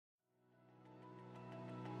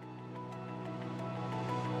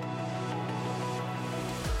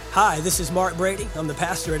Hi, this is Mark Brady. I'm the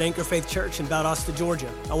pastor at Anchor Faith Church in Valdosta,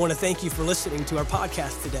 Georgia. I want to thank you for listening to our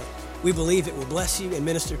podcast today. We believe it will bless you and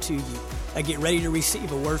minister to you. Now get ready to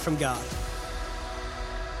receive a word from God.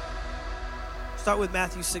 Start with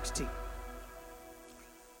Matthew 16. We'll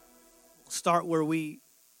start where we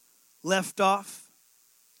left off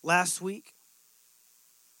last week.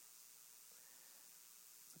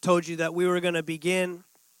 I told you that we were going to begin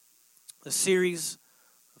a series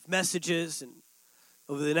of messages, and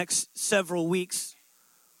over the next several weeks,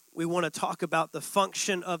 we want to talk about the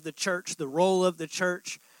function of the church, the role of the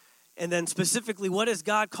church, and then specifically, what has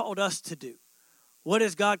God called us to do? What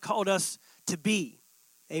has God called us to be?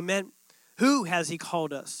 Amen. Who has He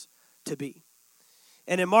called us to be?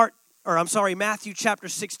 And in Matthew chapter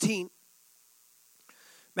 16,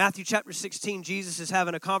 Jesus is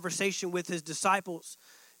having a conversation with His disciples,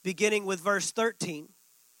 beginning with verse 13.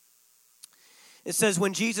 It says,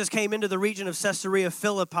 when Jesus came into the region of Caesarea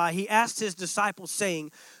Philippi, He asked His disciples, saying,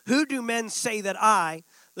 who do men say that I,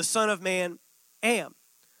 the Son of Man, am?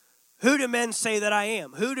 Who do men say that I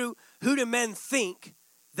am? Who do men think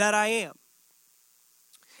that I am?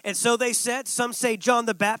 And so they said, some say John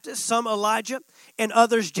the Baptist, some Elijah, and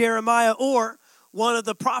others Jeremiah or one of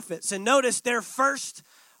the prophets. And notice their first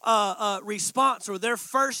response, or their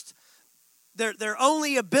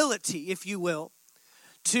only ability, if you will,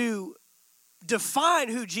 to define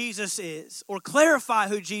who Jesus is or clarify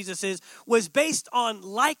who Jesus is was based on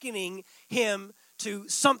likening Him to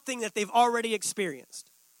something that they've already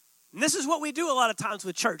experienced. And this is what we do a lot of times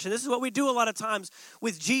with church, and this is what we do a lot of times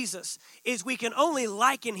with Jesus, is we can only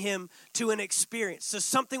liken Him to an experience, to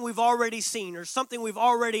something we've already seen, or something we've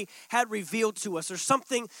already had revealed to us, or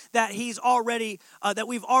something that He's already that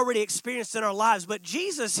we've already experienced in our lives. But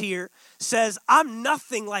Jesus here says, I'm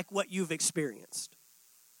nothing like what you've experienced.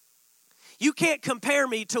 You can't compare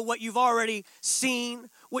me to what you've already seen,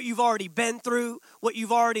 what you've already been through, what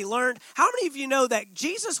you've already learned. How many of you know that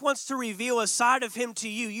Jesus wants to reveal a side of Him to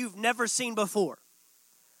you you've never seen before?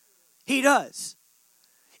 He does.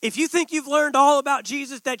 If you think you've learned all about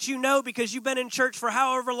Jesus that you know because you've been in church for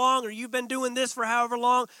however long, or you've been doing this for however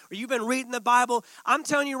long, or you've been reading the Bible, I'm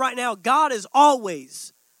telling you right now, God is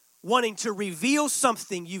always wanting to reveal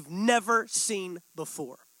something you've never seen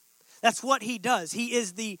before. That's what He does. He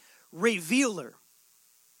is the revealer.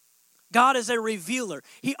 God is a revealer.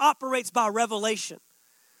 He operates by revelation.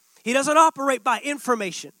 He doesn't operate by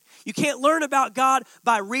information. You can't learn about God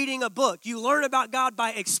by reading a book. You learn about God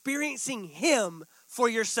by experiencing Him for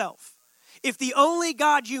yourself. If the only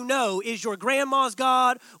God you know is your grandma's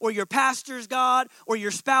God, or your pastor's God, or your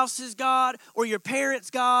spouse's God, or your parents'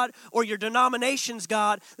 God, or your denomination's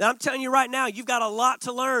God, then I'm telling you right now, you've got a lot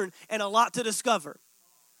to learn and a lot to discover.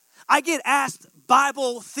 I get asked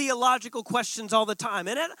Bible theological questions all the time,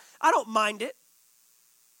 and I don't mind it.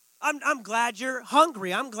 I'm glad you're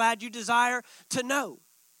hungry. I'm glad you desire to know.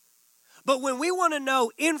 But when we want to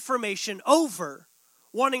know information over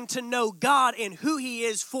wanting to know God and who He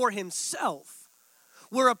is for Himself,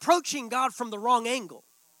 we're approaching God from the wrong angle.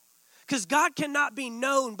 Because God cannot be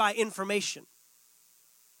known by information.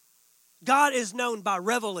 God is known by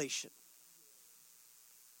revelation.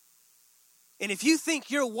 And if you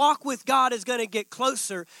think your walk with God is going to get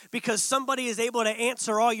closer because somebody is able to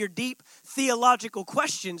answer all your deep theological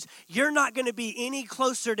questions, you're not going to be any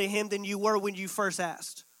closer to Him than you were when you first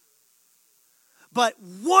asked. But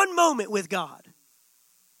one moment with God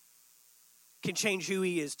can change who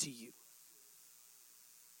He is to you.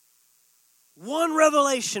 One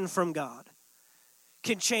revelation from God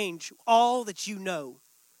can change all that you know.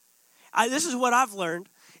 This is what I've learned,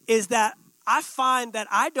 is that I find that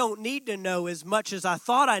I don't need to know as much as I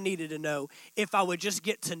thought I needed to know if I would just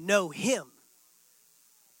get to know Him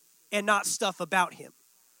and not stuff about Him.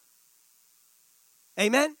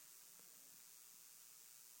 Amen?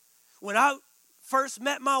 When I first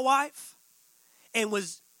met my wife and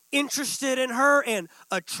was interested in her and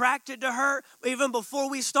attracted to her, even before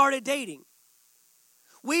we started dating,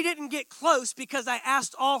 we didn't get close because I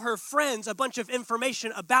asked all her friends a bunch of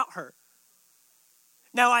information about her.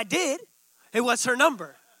 Now I did. Hey, what's her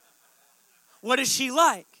number? What is she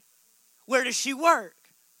like? Where does she work?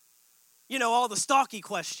 You know, all the stalky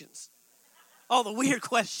questions. All the weird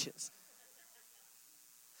questions.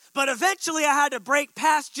 But eventually I had to break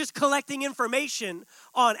past just collecting information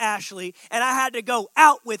on Ashley, and I had to go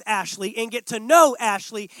out with Ashley and get to know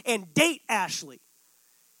Ashley and date Ashley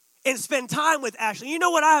and spend time with Ashley. You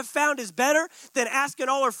know what I have found is better than asking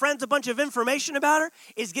all her friends a bunch of information about her?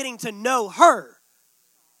 Is getting to know her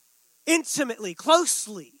intimately,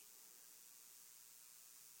 closely.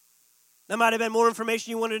 That might have been more information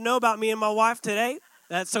you wanted to know about me and my wife today.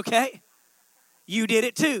 That's okay. You did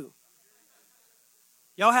it too.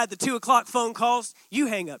 Y'all had the 2 o'clock phone calls. You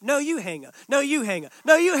hang up. No, you hang up. No, you hang up.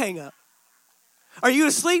 No, you hang up. Are you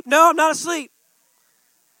asleep? No, I'm not asleep.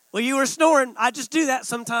 Well, you were snoring. I just do that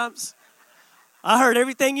sometimes. I heard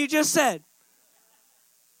everything you just said.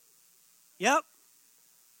 Yep.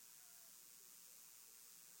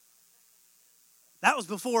 That was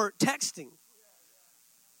before texting.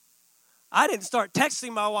 I didn't start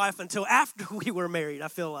texting my wife until after we were married, I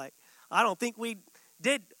feel like. I don't think we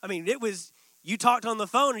did. I mean, it was you talked on the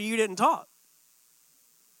phone or you didn't talk.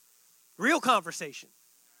 Real conversation.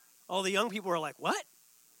 All the young people are like, what?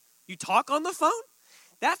 You talk on the phone?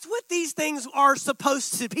 That's what these things are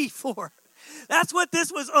supposed to be for. That's what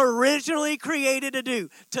this was originally created to do,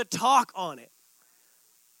 to talk on it.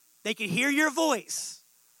 They could hear your voice.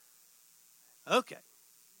 Okay.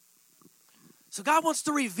 So God wants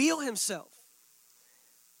to reveal himself.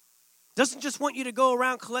 Doesn't just want you to go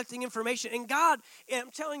around collecting information. And God,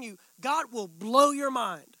 I'm telling you, God will blow your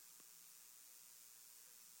mind.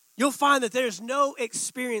 You'll find that there's no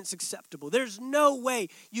experience acceptable. There's no way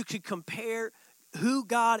you could compare who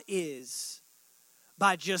God is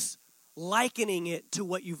by just likening it to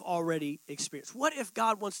what you've already experienced. What if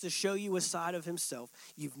God wants to show you a side of himself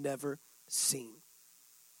you've never seen?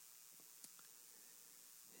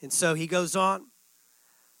 And so he goes on.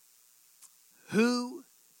 Who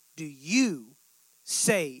do you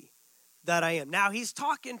say that I am? Now he's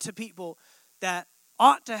talking to people that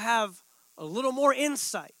ought to have a little more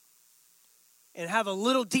insight and have a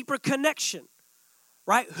little deeper connection,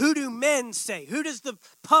 right? Who do men say? Who does the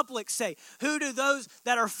public say? Who do those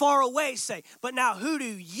that are far away say? But now who do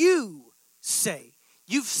you say?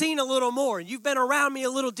 You've seen a little more, and you've been around me a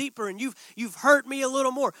little deeper, and you've heard me a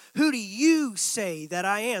little more. Who do you say that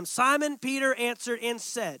I am? Simon Peter answered and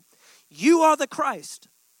said, you are the Christ,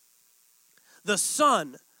 the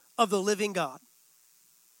Son of the living God.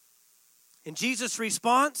 And Jesus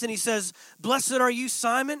responds, and he says, blessed are you,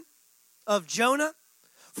 Simon of Jonah,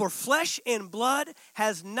 for flesh and blood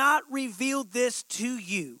has not revealed this to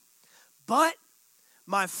you, but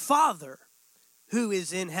my Father who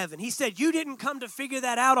is in heaven. He said, you didn't come to figure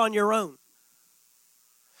that out on your own.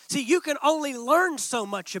 See, you can only learn so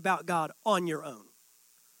much about God on your own.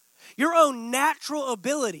 Your own natural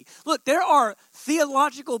ability. Look, there are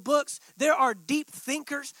theological books. There are deep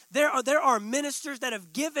thinkers. There are ministers that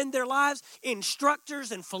have given their lives,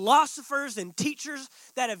 instructors and philosophers and teachers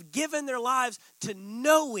that have given their lives to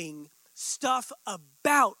knowing stuff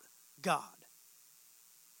about God.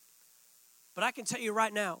 But I can tell you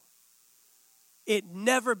right now, it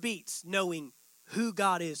never beats knowing who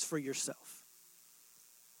God is for yourself.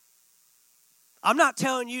 I'm not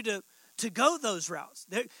telling you to go those routes.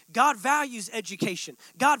 God values education.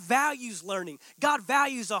 God values learning. God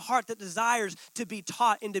values a heart that desires to be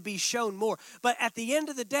taught and to be shown more. But at the end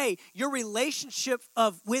of the day, your relationship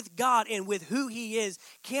with God and with who he is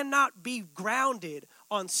cannot be grounded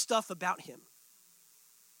on stuff about him.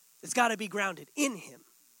 It's got to be grounded in him.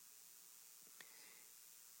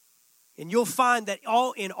 And you'll find that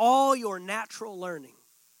in all your natural learning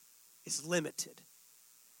is limited.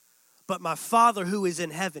 But my Father who is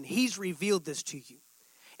in heaven, he's revealed this to you.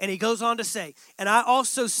 And he goes on to say, and I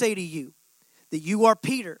also say to you that you are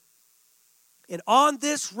Peter, and on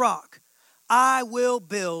this rock I will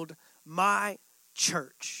build my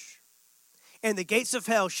church. And the gates of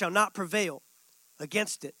hell shall not prevail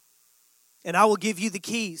against it. And I will give you the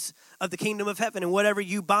keys of the kingdom of heaven, and whatever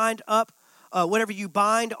you bind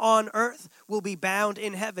on earth will be bound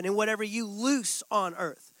in heaven, and whatever you loose on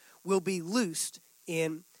earth will be loosed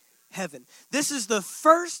in heaven. This is the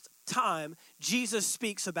first time Jesus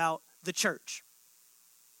speaks about the church.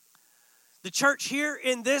 The church here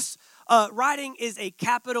in this writing is a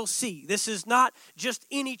capital C. This is not just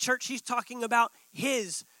any church. He's talking about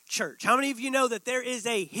his church. How many of you know that there is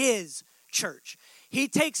a his church? He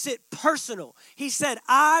takes it personal. He said,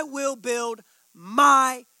 I will build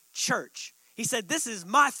my church. He said, this is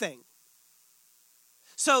my thing.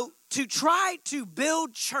 So to try to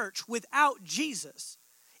build church without Jesus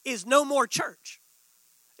is no more church,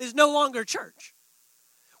 is no longer church.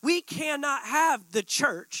 We cannot have the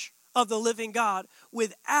church of the living God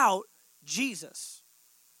without Jesus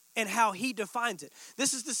and how he defines it.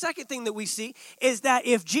 This is the second thing that we see, is that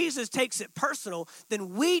if Jesus takes it personal,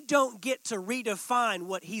 then we don't get to redefine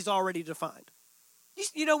what he's already defined.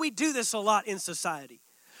 You know, we do this a lot in society.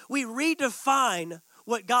 We redefine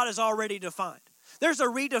what God has already defined. There's a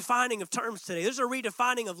redefining of terms today. There's a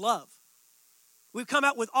redefining of love. We've come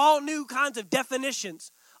out with all new kinds of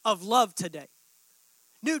definitions of love today.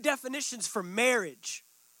 New definitions for marriage.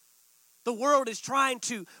 The world is trying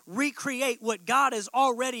to recreate what God has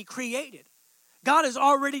already created. God has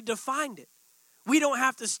already defined it. We don't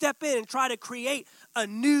have to step in and try to create a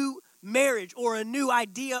new marriage or a new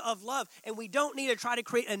idea of love. And we don't need to try to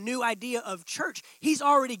create a new idea of church. He's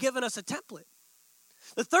already given us a template.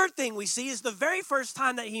 The third thing we see is the very first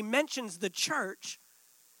time that he mentions the church,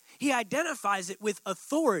 he identifies it with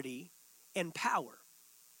authority and power,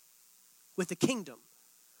 with the kingdom,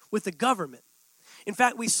 with the government. In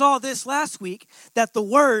fact, we saw this last week, that the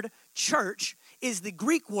word church is the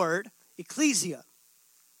Greek word ecclesia.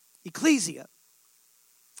 Ecclesia.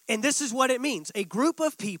 And this is what it means: a group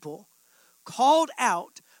of people called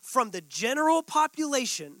out from the general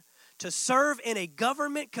population to serve in a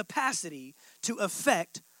government capacity to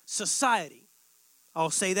affect society. I'll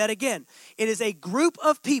say that again. It is a group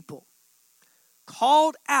of people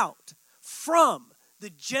called out from the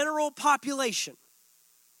general population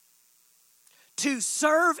to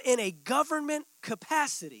serve in a government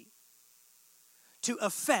capacity to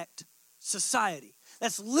affect society.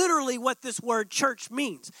 That's literally what this word church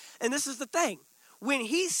means. And this is the thing. When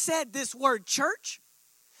he said this word church,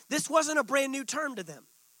 this wasn't a brand new term to them.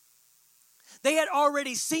 They had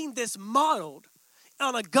already seen this modeled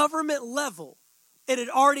on a government level. It had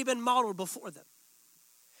already been modeled before them.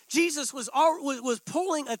 Jesus was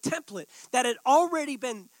pulling a template that had already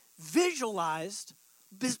been visualized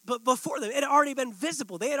before them. It had already been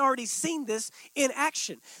visible. They had already seen this in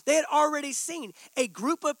action. They had already seen a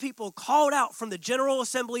group of people called out from the general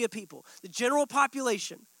assembly of people, the general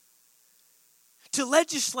population, to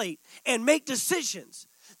legislate and make decisions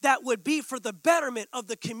that would be for the betterment of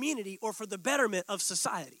the community or for the betterment of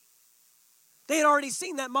society. They had already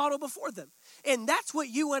seen that model before them. And that's what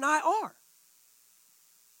you and I are.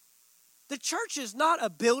 The church is not a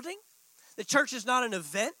building. The church is not an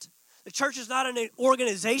event. The church is not an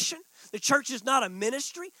organization. The church is not a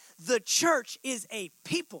ministry. The church is a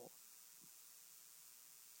people.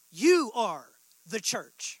 You are the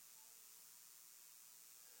church.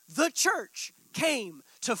 The church came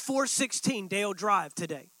to 416 Dale Drive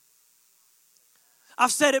today.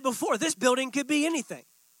 I've said it before. This building could be anything.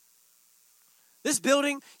 This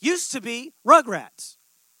building used to be Rugrats.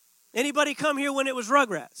 Anybody come here when it was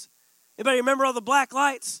Rugrats? Anybody remember all the black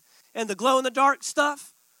lights and the glow-in-the-dark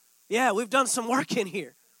stuff? Yeah, we've done some work in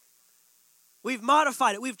here. We've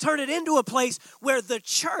modified it. We've turned it into a place where the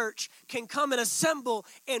church can come and assemble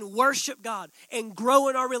and worship God and grow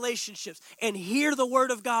in our relationships and hear the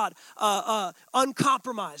word of God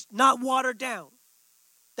uncompromised, not watered down.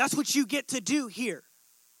 That's what you get to do here.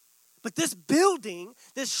 But this building,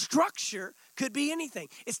 this structure could be anything.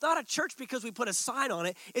 It's not a church because we put a sign on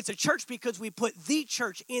it. It's a church because we put the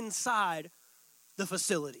church inside the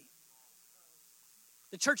facility.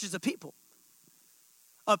 The church is a people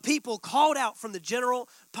called out from the general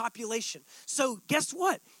population. So guess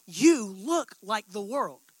what? You look like the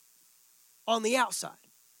world on the outside.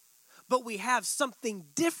 But we have something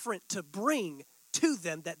different to bring to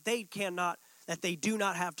them that they do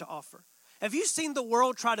not have to offer. Have you seen the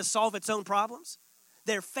world try to solve its own problems?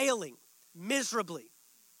 They're failing miserably.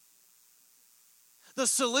 The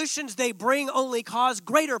solutions they bring only cause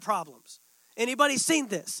greater problems. Anybody seen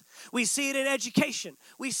this? We see it in education.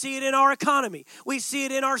 We see it in our economy. We see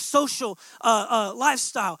it in our social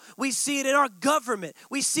lifestyle. We see it in our government.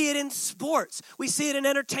 We see it in sports. We see it in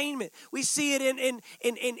entertainment. We see it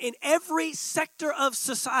in every sector of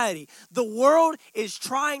society. The world is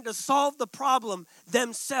trying to solve the problem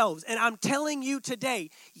themselves. And I'm telling you today,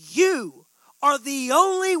 you are the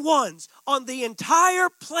only ones on the entire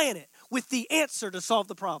planet with the answer to solve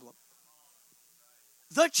the problem.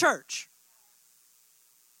 The church.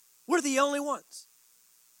 We're the only ones.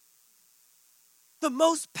 The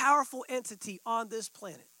most powerful entity on this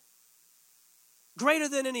planet. Greater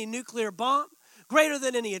than any nuclear bomb, greater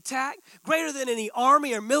than any attack, greater than any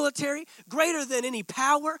army or military, greater than any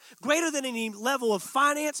power, greater than any level of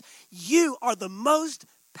finance. You are the most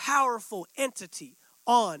powerful entity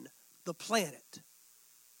on the planet.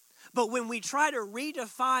 But when we try to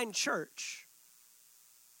redefine church,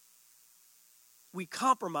 we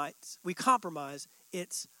compromise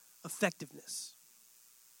its effectiveness.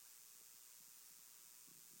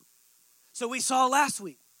 So we saw last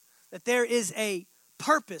week that there is a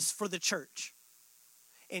purpose for the church.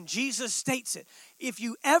 And Jesus states it. If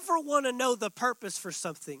you ever want to know the purpose for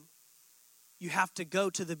something, you have to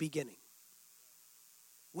go to the beginning.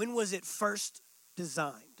 When was it first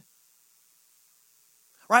designed?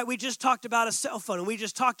 Right, we just talked about a cell phone, and we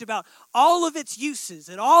just talked about all of its uses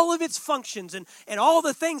and all of its functions and all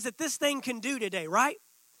the things that this thing can do today, right?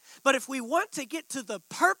 But if we want to get to the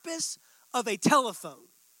purpose of a telephone,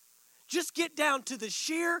 Just get down to the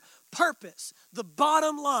sheer purpose, the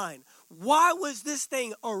bottom line. Why was this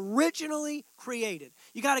thing originally created?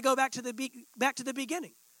 You got to go back to the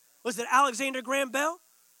beginning. Was it Alexander Graham Bell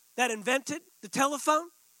that invented the telephone?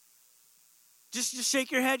 Just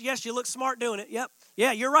shake your head. Yes, you look smart doing it. Yep.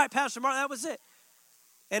 Yeah, you're right, Pastor Mark. That was it.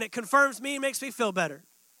 And it confirms me and makes me feel better.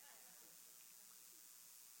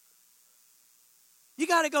 You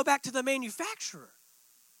got to go back to the manufacturer.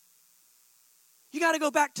 You got to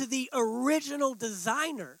go back to the original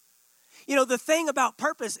designer. You know, the thing about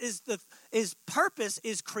purpose is purpose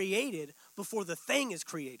is created before the thing is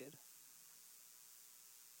created.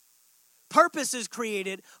 Purpose is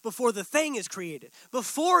created before the thing is created.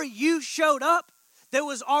 Before you showed up, there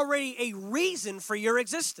was already a reason for your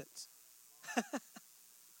existence.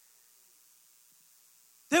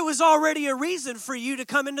 There was already a reason for you to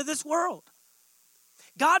come into this world.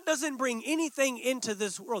 God doesn't bring anything into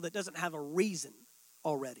this world that doesn't have a reason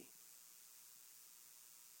already.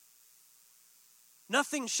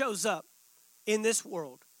 Nothing shows up in this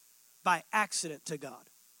world by accident to God.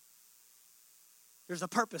 There's a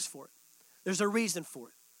purpose for it. There's a reason for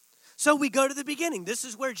it. So we go to the beginning. This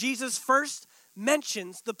is where Jesus first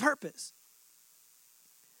mentions the purpose.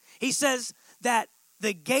 He says that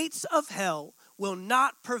the gates of hell will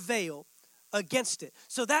not prevail against it.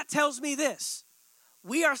 So that tells me this.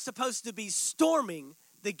 We are supposed to be storming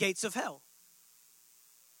the gates of hell.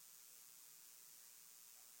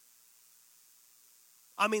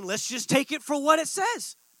 I mean, let's just take it for what it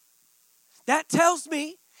says. That tells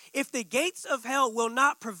me if the gates of hell will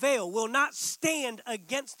not prevail, will not stand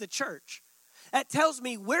against the church, that tells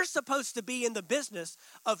me we're supposed to be in the business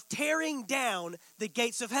of tearing down the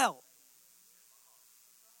gates of hell.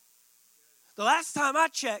 The last time I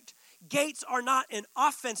checked, gates are not an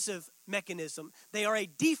offensive mechanism. They are a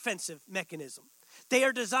defensive mechanism. They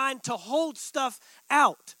are designed to hold stuff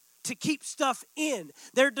out, to keep stuff in.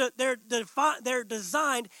 They're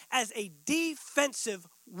designed as a defensive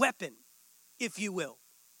weapon, if you will.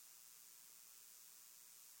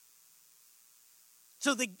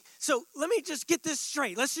 So let me just get this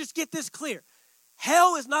straight. Let's just get this clear.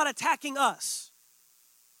 Hell is not attacking us.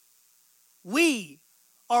 We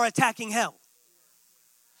are attacking hell.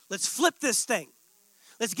 Let's flip this thing.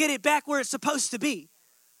 Let's get it back where it's supposed to be.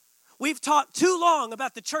 We've talked too long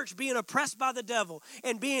about the church being oppressed by the devil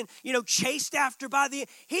and being, chased after by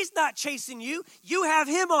he's not chasing you. You have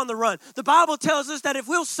him on the run. The Bible tells us that if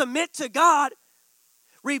we'll submit to God,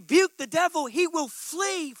 rebuke the devil, he will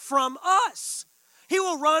flee from us. He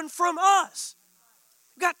will run from us.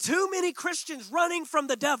 We've got too many Christians running from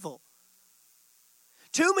the devil.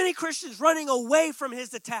 Too many Christians running away from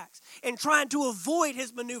his attacks and trying to avoid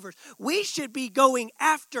his maneuvers. We should be going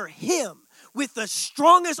after him with the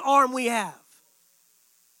strongest arm we have.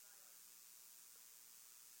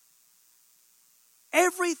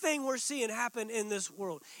 Everything we're seeing happen in this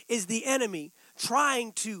world is the enemy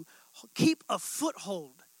trying to keep a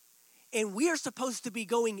foothold. And we are supposed to be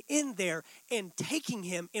going in there and taking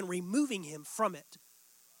him and removing him from it.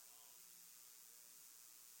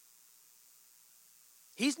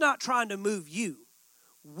 He's not trying to move you.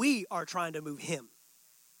 We are trying to move him.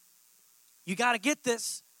 You got to get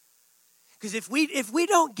this. Because if we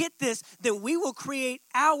don't get this, then we will create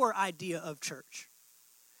our idea of church.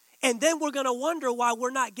 And then we're going to wonder why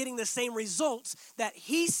we're not getting the same results that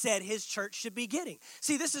he said his church should be getting.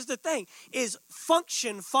 See, this is the thing, is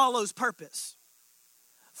function follows purpose.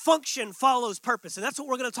 Function follows purpose. And that's what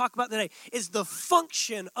we're going to talk about today, is the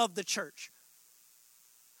function of the church.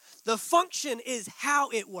 The function is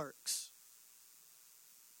how it works.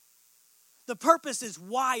 The purpose is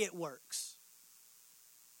why it works.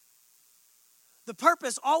 The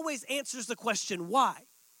purpose always answers the question why.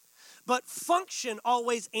 But function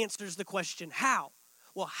always answers the question how.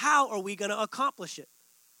 Well, how are we going to accomplish it?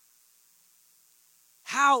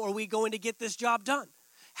 How are we going to get this job done?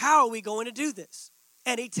 How are we going to do this?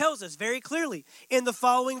 And he tells us very clearly in the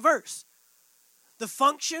following verse. The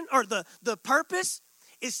function or the purpose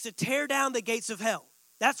is to tear down the gates of hell.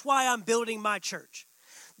 That's why I'm building my church.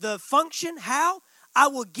 The function, how? I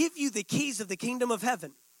will give you the keys of the kingdom of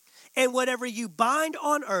heaven. And whatever you bind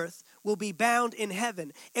on earth will be bound in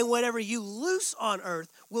heaven. And whatever you loose on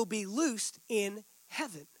earth will be loosed in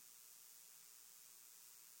heaven.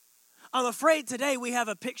 I'm afraid today we have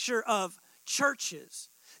a picture of churches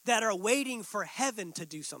that are waiting for heaven to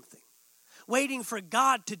do something. Waiting for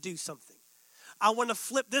God to do something. I want to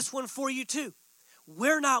flip this one for you too.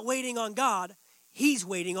 We're not waiting on God. He's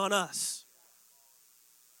waiting on us.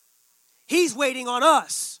 He's waiting on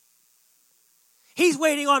us. He's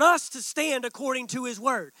waiting on us to stand according to his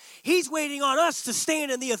word. He's waiting on us to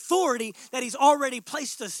stand in the authority that he's already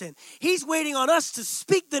placed us in. He's waiting on us to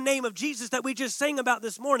speak the name of Jesus that we just sang about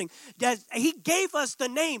this morning. He gave us the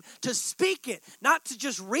name to speak it, not to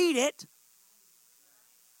just read it,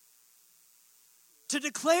 to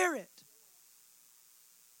declare it.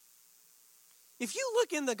 If you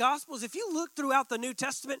look in the Gospels, if you look throughout the New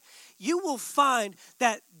Testament, you will find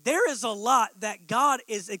that there is a lot that God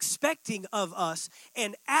is expecting of us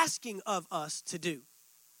and asking of us to do.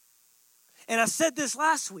 And I said this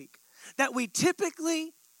last week, that we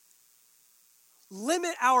typically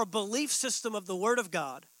limit our belief system of the Word of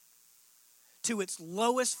God to its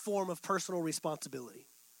lowest form of personal responsibility.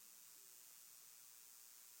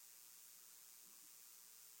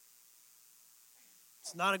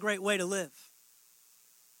 It's not a great way to live.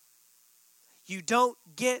 You don't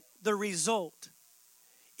get the result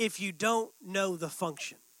if you don't know the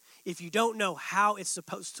function, if you don't know how it's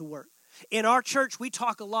supposed to work. In our church, we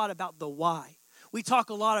talk a lot about the why. We talk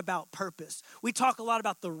a lot about purpose. We talk a lot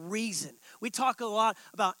about the reason. We talk a lot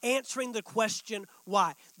about answering the question,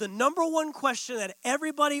 why. The number one question that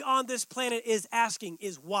everybody on this planet is asking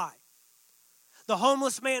is why. The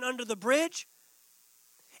homeless man under the bridge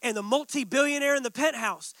and the multi-billionaire in the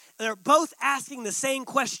penthouse, they're both asking the same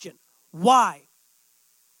question. Why?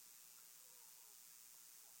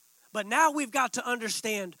 But now we've got to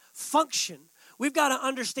understand function. We've got to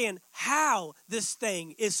understand how this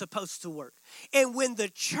thing is supposed to work. And when the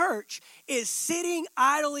church is sitting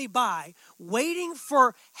idly by, waiting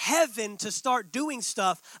for heaven to start doing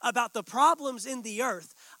stuff about the problems in the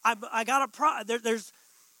earth,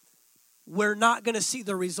 we're not going to see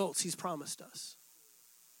the results he's promised us.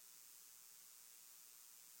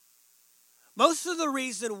 Most of the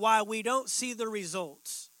reason why we don't see the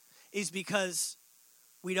results is because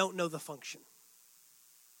we don't know the function.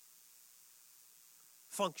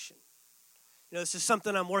 Function. You know, this is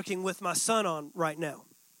something I'm working with my son on right now.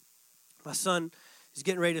 My son is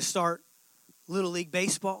getting ready to start Little League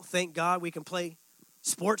Baseball. Thank God we can play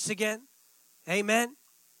sports again. Amen.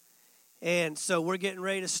 And so we're getting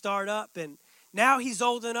ready to start up. And now he's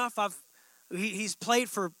old enough. He's played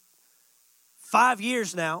for 5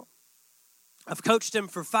 years now. I've coached him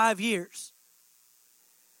for 5 years.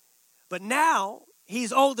 But now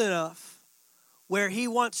he's old enough where he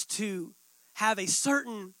wants to have a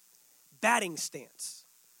certain batting stance.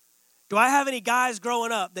 Do I have any guys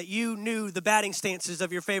growing up that you knew the batting stances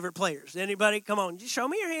of your favorite players? Anybody? Come on, just show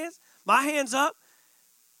me your hands. My hand's up.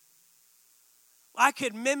 I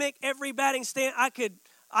could mimic every batting stance. I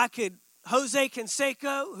could Jose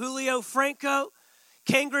Canseco, Julio Franco.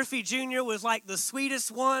 Ken Griffey Jr. was like the sweetest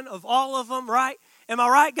one of all of them, right? Am I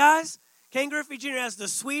right, guys? Ken Griffey Jr. has the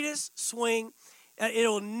sweetest swing.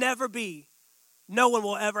 It'll never be. No one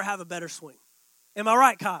will ever have a better swing. Am I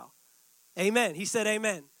right, Kyle? Amen. He said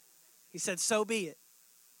amen. He said, so be it.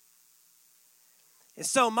 And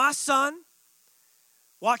so my son,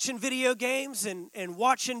 watching video games and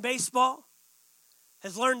watching baseball,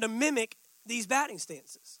 has learned to mimic these batting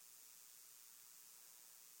stances.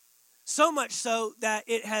 So much so that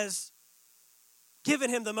it has given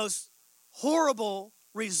him the most horrible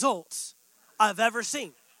results I've ever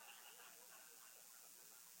seen.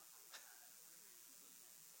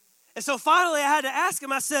 And so finally I had to ask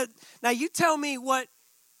him, I said, now you tell me what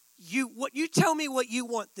you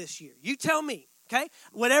want this year. You tell me, okay?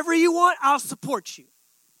 Whatever you want, I'll support you.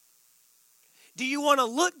 Do you want to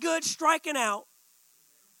look good striking out?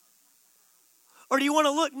 Or do you want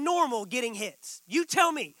to look normal getting hits? You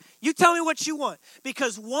tell me. You tell me what you want.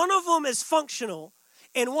 Because one of them is functional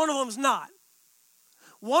and one of them's not.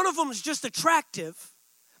 One of them is just attractive,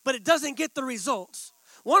 but it doesn't get the results.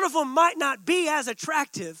 One of them might not be as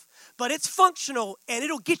attractive, but it's functional and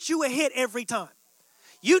it'll get you a hit every time.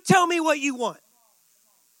 You tell me what you want.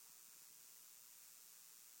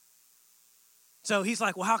 So he's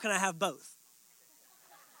like, well, how can I have both?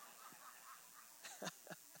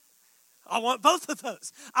 I want both of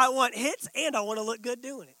those. I want hits and I want to look good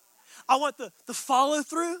doing it. I want the follow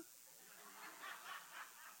through.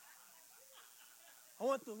 I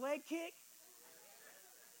want the leg kick.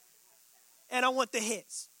 And I want the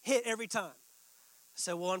hits. Hit every time. I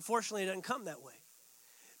said, well, unfortunately, it doesn't come that way.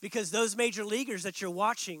 Because those major leaguers that you're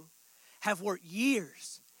watching have worked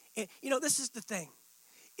years. And, you know, this is the thing,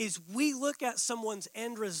 is we look at someone's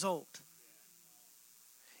end result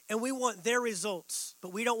and we want their results,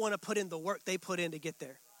 but we don't want to put in the work they put in to get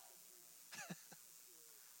there.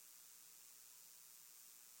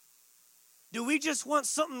 Do we just want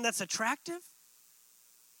something that's attractive?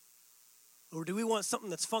 Or do we want something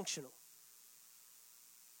that's functional?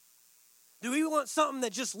 Do we want something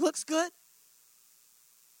that just looks good?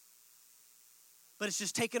 but it's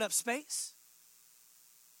just taking up space?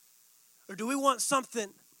 Or do we want something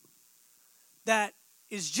that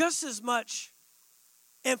is just as much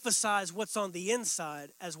emphasize what's on the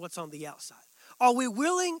inside as what's on the outside? Are we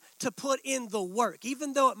willing to put in the work,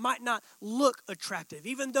 even though it might not look attractive,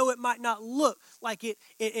 even though it might not look like it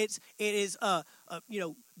is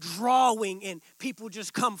drawing and people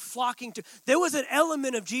just come flocking to? There was an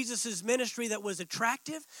element of Jesus's ministry that was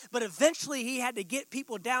attractive, but eventually he had to get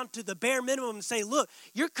people down to the bare minimum and say, look,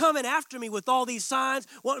 you're coming after me with all these signs,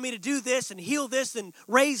 wanting me to do this and heal this and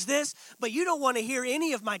raise this, but you don't want to hear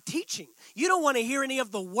any of my teaching. You don't want to hear any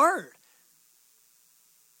of the word.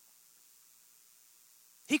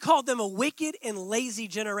 He called them a wicked and lazy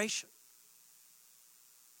generation.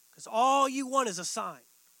 Because all you want is a sign.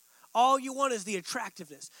 All you want is the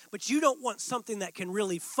attractiveness. But you don't want something that can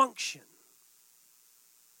really function.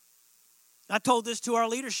 I told this to our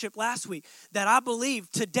leadership last week, that I believe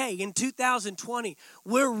today in 2020,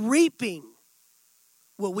 we're reaping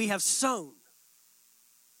what we have sown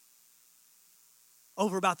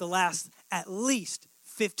over about the last at least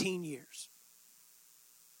 15 years.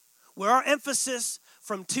 Where our emphasis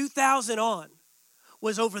from 2000 on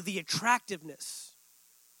was over the attractiveness,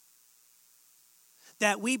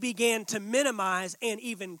 that we began to minimize and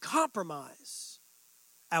even compromise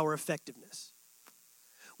our effectiveness.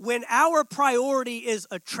 When our priority is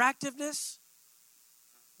attractiveness,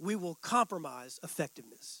 we will compromise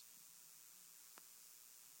effectiveness.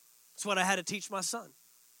 That's what I had to teach my son.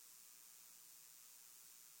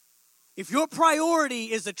 If your priority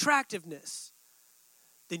is attractiveness,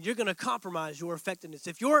 then you're going to compromise your effectiveness.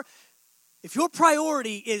 If your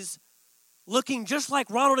priority is looking just like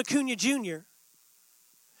Ronald Acuna Jr.,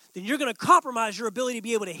 then you're going to compromise your ability to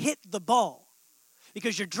be able to hit the ball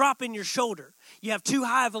because you're dropping your shoulder. You have too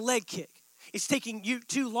high of a leg kick. It's taking you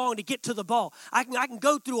too long to get to the ball. I can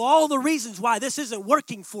go through all the reasons why this isn't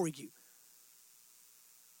working for you.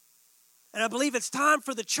 And I believe it's time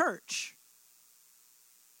for the church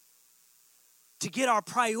to get our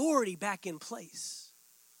priority back in place.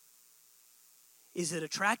 Is it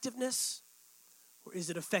attractiveness or is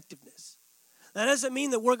it effectiveness? That doesn't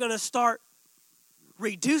mean that we're going to start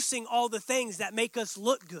reducing all the things that make us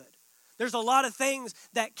look good. There's a lot of things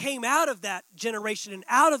that came out of that generation and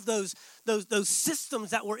out of those systems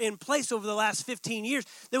that were in place over the last 15 years.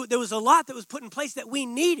 There was a lot that was put in place that we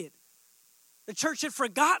needed. The church had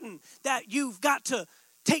forgotten that you've got to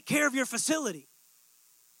take care of your facility.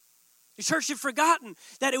 The church had forgotten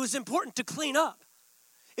that it was important to clean up.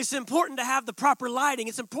 It's important to have the proper lighting.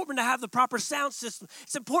 It's important to have the proper sound system.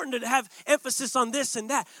 It's important to have emphasis on this and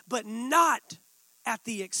that, but not at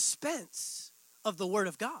the expense of the Word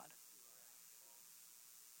of God.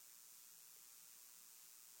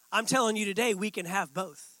 I'm telling you today, we can have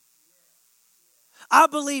both. I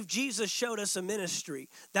believe Jesus showed us a ministry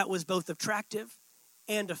that was both attractive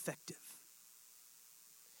and effective.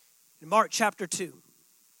 In Mark chapter 2.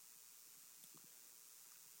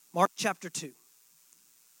 Mark chapter 2.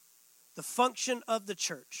 The function of the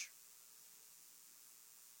church.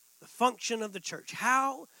 The function of the church.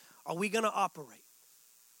 How are we going to operate?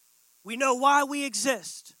 We know why we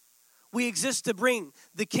exist. We exist to bring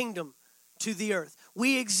the kingdom to the earth.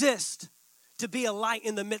 We exist to be a light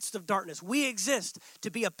in the midst of darkness. We exist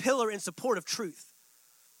to be a pillar in support of truth.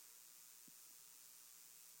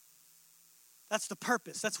 That's the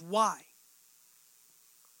purpose. That's why.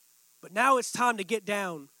 But now it's time to get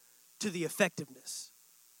down to the effectiveness.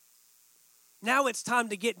 Now it's time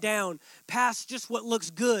to get down past just what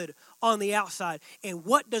looks good on the outside. And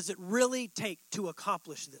what does it really take to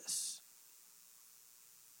accomplish this?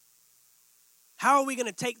 How are we going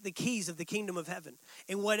to take the keys of the kingdom of heaven?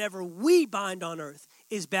 And whatever we bind on earth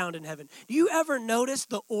is bound in heaven. Do you ever notice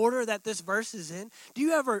the order that this verse is in? Do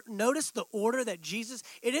you ever notice the order that Jesus,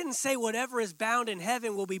 it didn't say whatever is bound in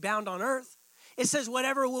heaven will be bound on earth. It says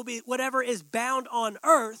whatever is bound on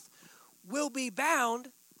earth will be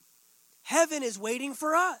bound. Heaven is waiting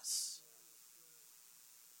for us.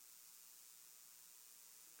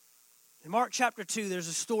 In Mark chapter 2, there's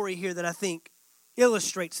a story here that I think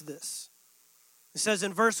illustrates this. It says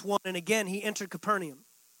in verse 1, and again he entered Capernaum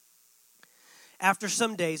after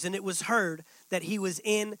some days, and it was heard that he was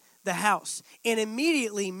in the house. And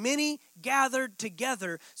immediately many gathered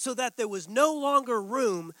together so that there was no longer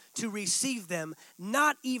room to receive them,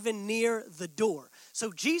 not even near the door.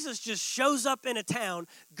 So Jesus just shows up in a town,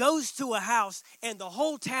 goes to a house, and the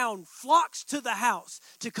whole town flocks to the house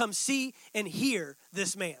to come see and hear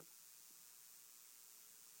this man.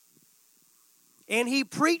 And he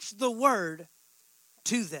preached the word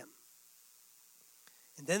to them.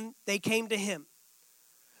 And then they came to him,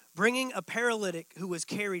 bringing a paralytic who was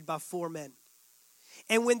carried by 4 men.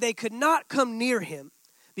 And when they could not come near him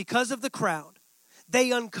because of the crowd,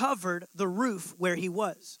 they uncovered the roof where he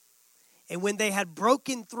was. And when they had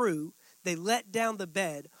broken through, they let down the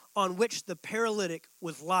bed on which the paralytic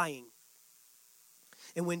was lying.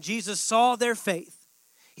 And when Jesus saw their faith,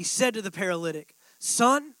 he said to the paralytic,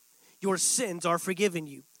 "Son, your sins are forgiven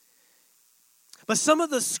you." But some of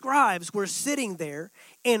the scribes were sitting there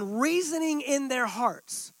and reasoning in their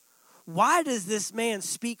hearts, "Why does this man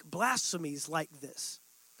speak blasphemies like this?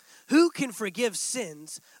 Who can forgive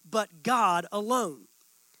sins but God alone?"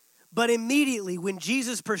 But immediately when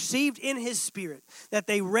Jesus perceived in his spirit that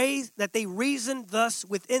they reasoned thus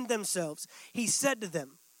within themselves, he said to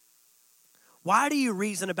them, "Why do you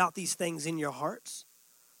reason about these things in your hearts?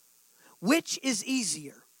 Which is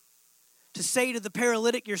easier, to say to the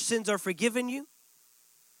paralytic, 'Your sins are forgiven you,'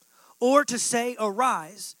 or to say,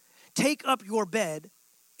 'Arise, take up your bed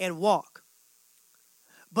and walk'?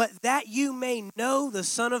 But that you may know the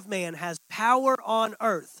Son of Man has power on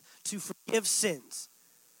earth to forgive sins."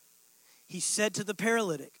 He said to the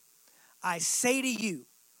paralytic, "I say to you,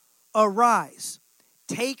 arise,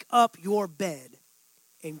 take up your bed,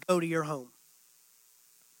 and go to your home."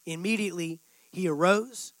 Immediately he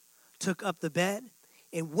arose, took up the bed,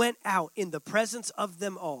 and went out in the presence of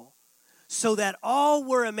them all, so that all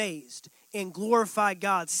were amazed and glorified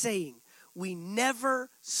God, saying, "We never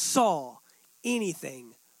saw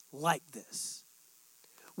anything like this."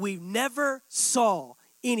 We never saw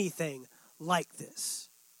anything like this.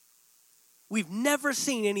 We've never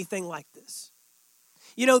seen anything like this.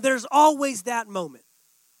 You know, there's always that moment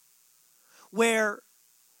where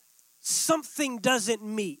something doesn't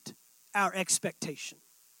meet our expectation.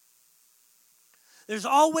 There's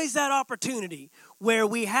always that opportunity where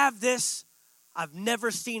we have this, "I've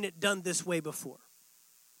never seen it done this way before."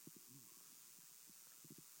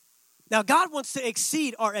 Now, God wants to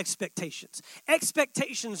exceed our expectations.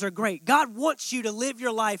 Expectations are great. God wants you to live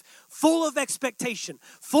your life full of expectation,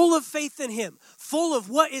 full of faith in him, full of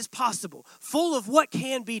what is possible, full of what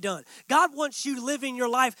can be done. God wants you to live in your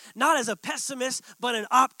life not as a pessimist, but an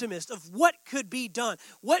optimist of what could be done.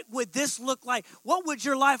 What would this look like? What would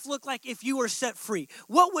your life look like if you were set free?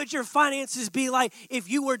 What would your finances be like if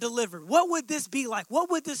you were delivered? What would this be like? What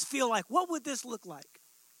would this feel like? What would this look like?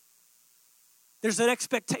 There's an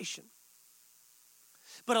expectation.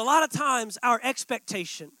 But a lot of times our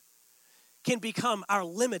expectation can become our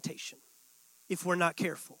limitation if we're not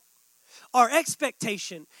careful. Our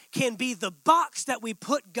expectation can be the box that we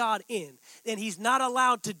put God in, and he's not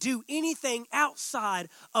allowed to do anything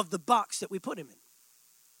outside of the box that we put him in.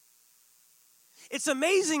 It's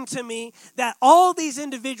amazing to me that all these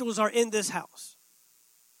individuals are in this house,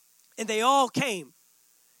 and they all came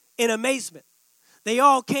in amazement. They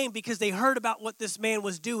all came because they heard about what this man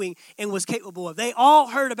was doing and was capable of. They all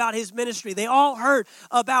heard about his ministry. They all heard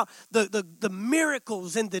about the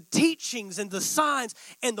miracles and the teachings and the signs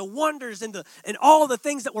and the wonders and all the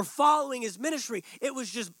things that were following his ministry. It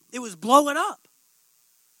was blowing up.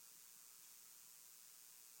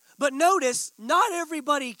 But notice, not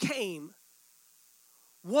everybody came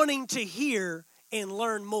wanting to hear and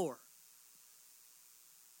learn more.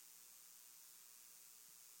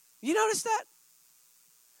 You notice that?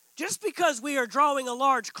 Just because we are drawing a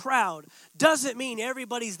large crowd doesn't mean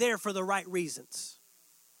everybody's there for the right reasons.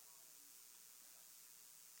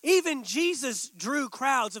 Even Jesus drew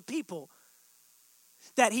crowds of people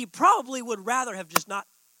that he probably would rather have just not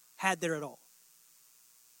had there at all.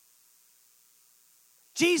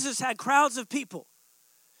 Jesus had crowds of people.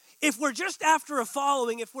 If we're just after a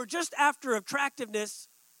following, if we're just after attractiveness,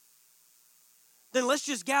 then let's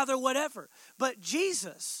just gather whatever. But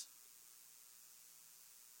Jesus,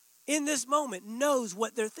 in this moment, knows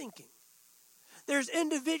what they're thinking. There's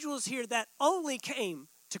individuals here that only came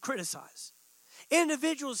to criticize.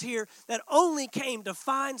 Individuals here that only came to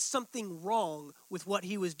find something wrong with what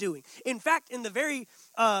he was doing. In fact, in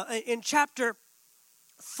chapter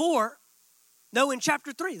 3,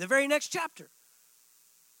 the very next chapter.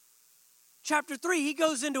 Chapter 3, he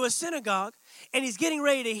goes into a synagogue and he's getting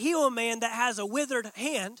ready to heal a man that has a withered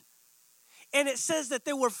hand. And it says that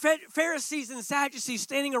there were Pharisees and Sadducees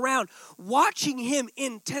standing around watching him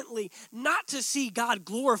intently, not to see God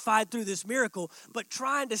glorified through this miracle, but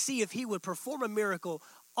trying to see if he would perform a miracle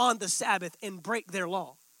on the Sabbath and break their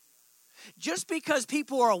law. Just because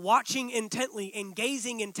people are watching intently and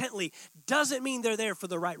gazing intently doesn't mean they're there for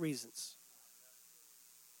the right reasons.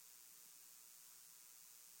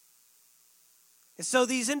 And so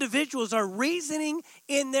these individuals are reasoning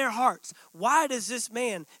in their hearts. Why does this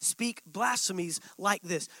man speak blasphemies like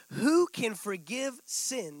this? Who can forgive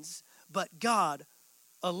sins but God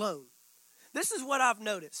alone? This is what I've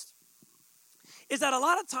noticed, is that a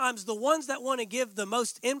lot of times the ones that want to give the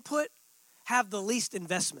most input have the least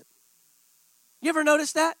investment. You ever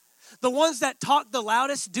notice that? The ones that talk the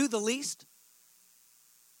loudest do the least.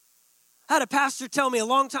 I had a pastor tell me a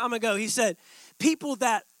long time ago, he said, people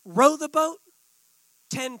that row the boat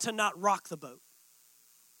tend to not rock the boat.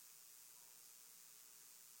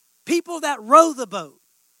 People that row the boat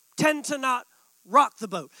tend to not rock the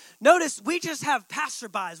boat. Notice we just have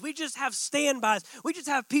passerbys. We just have standbys. We just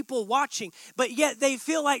have people watching. But yet they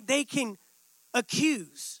feel like they can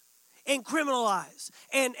accuse and criminalize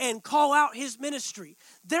and call out his ministry.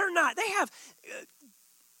 They're not. They have.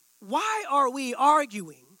 Why are we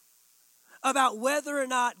arguing about whether or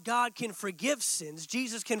not God can forgive sins,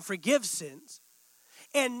 Jesus can forgive sins,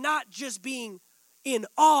 and not just being in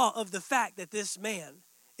awe of the fact that this man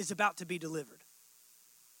is about to be delivered?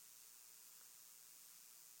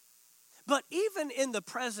 But even in the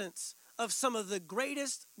presence of some of the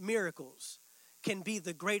greatest miracles can be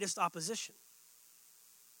the greatest opposition.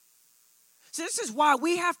 So this is why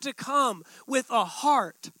we have to come with a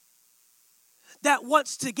heart that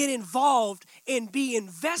wants to get involved and be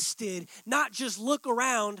invested, not just look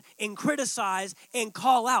around and criticize and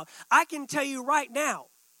call out. I can tell you right now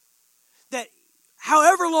that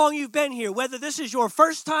however long you've been here, whether this is your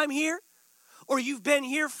first time here or you've been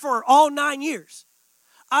here for all 9 years,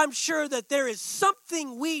 I'm sure that there is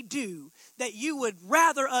something we do that you would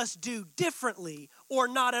rather us do differently or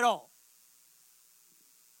not at all.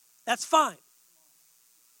 That's fine.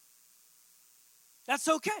 That's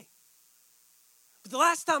okay. But the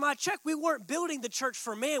last time I checked, we weren't building the church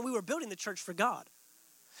for man. We were building the church for God.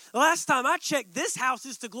 The last time I checked, this house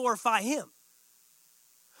is to glorify him.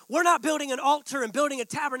 We're not building an altar and building a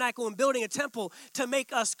tabernacle and building a temple to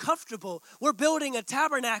make us comfortable. We're building a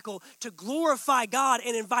tabernacle to glorify God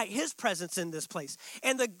and invite his presence in this place.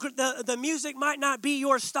 And the music might not be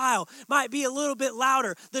your style, might be a little bit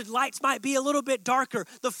louder. The lights might be a little bit darker.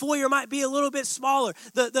 The foyer might be a little bit smaller.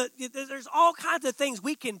 There's all kinds of things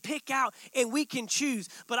we can pick out and we can choose.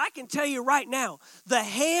 But I can tell you right now, the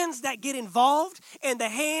hands that get involved and the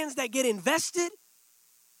hands that get invested,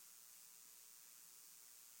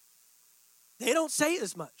 they don't say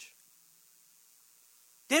as much.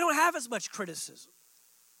 They don't have as much criticism.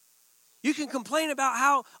 You can complain about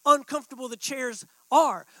how uncomfortable the chairs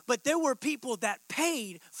are, but there were people that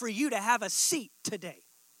paid for you to have a seat today.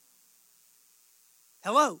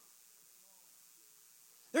 Hello?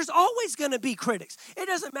 There's always going to be critics. It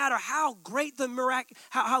doesn't matter how great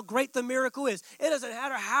how great the miracle is. It doesn't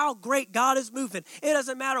matter how great God is moving. It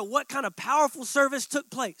doesn't matter what kind of powerful service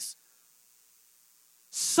took place.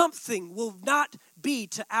 Something will not be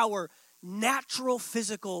to our natural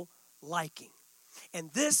physical liking.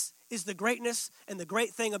 And this is the greatness and the great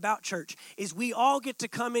thing about church is we all get to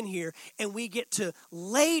come in here and we get to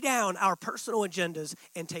lay down our personal agendas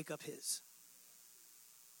and take up his.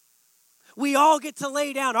 We all get to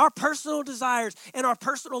lay down our personal desires and our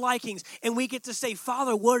personal likings, and we get to say,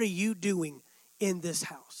 Father, what are you doing in this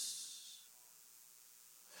house?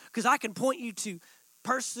 Because I can point you to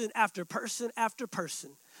person after person after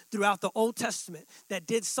person throughout the Old Testament that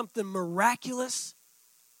did something miraculous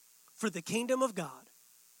for the kingdom of God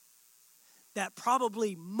that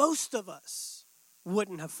probably most of us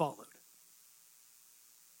wouldn't have followed.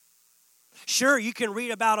 Sure, you can read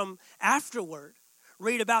about them afterward,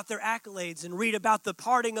 read about their accolades and read about the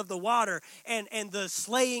parting of the water and the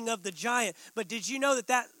slaying of the giant. But did you know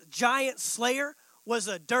that giant slayer was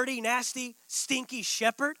a dirty, nasty, stinky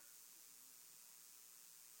shepherd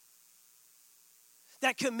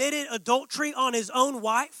that committed adultery on his own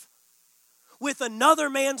wife with another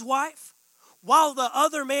man's wife while the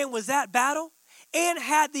other man was at battle and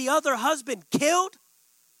had the other husband killed?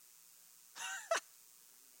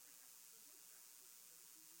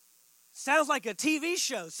 Sounds like a TV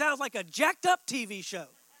show. Sounds like a jacked up TV show.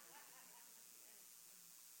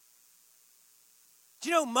 Do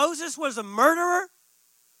you know Moses was a murderer?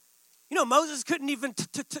 You know Moses couldn't even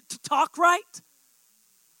talk right?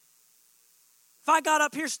 If I got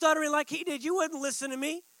up here stuttering like he did, you wouldn't listen to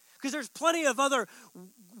me, because there's plenty of other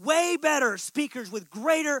way better speakers with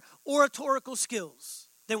greater oratorical skills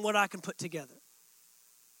than what I can put together.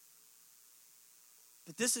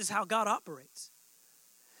 But this is how God operates.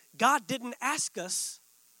 God didn't ask us,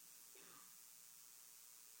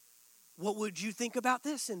 what would you think about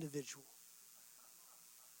this individual?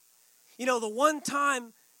 You know, the one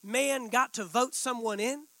time man got to vote someone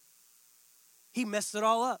in, he messed it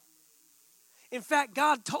all up. In fact,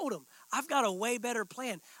 God told him, I've got a way better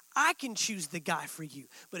plan. I can choose the guy for you.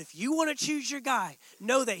 But if you want to choose your guy,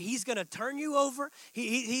 know that he's going to turn you over.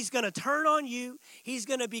 He's going to turn on you. He's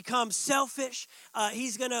going to become selfish.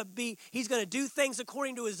 He's going to do things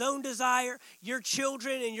according to his own desire. Your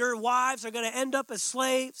children and your wives are going to end up as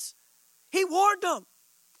slaves. He warned them,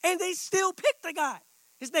 and they still picked the guy.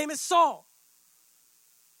 His name is Saul.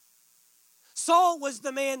 Saul was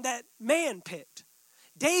the man that man picked.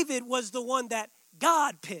 David was the one that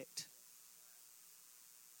God picked.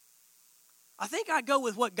 I think I'd go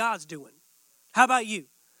with what God's doing. How about you?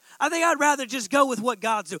 I think I'd rather just go with what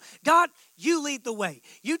God's doing. God, you lead the way.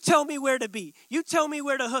 You tell me where to be. You tell me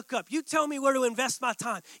where to hook up. You tell me where to invest my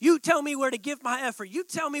time. You tell me where to give my effort. You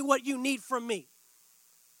tell me what you need from me.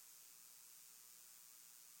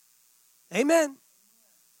 Amen.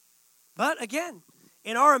 But again,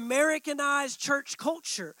 in our Americanized church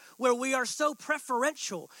culture where we are so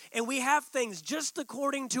preferential and we have things just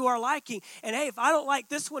according to our liking, and hey, if I don't like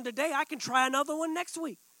this one today, I can try another one next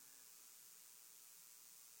week.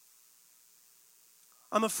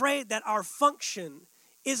 I'm afraid that our function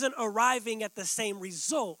isn't arriving at the same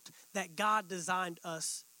result that God designed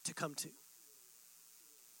us to come to.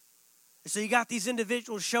 So you got these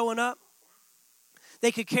individuals showing up.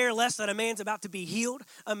 They could care less that a man's about to be healed.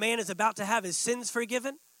 A man is about to have his sins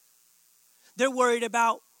forgiven. They're worried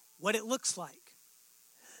about what it looks like.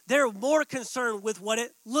 They're more concerned with what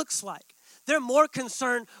it looks like. They're more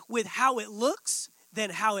concerned with how it looks than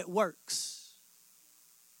how it works.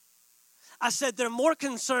 I said they're more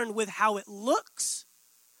concerned with how it looks.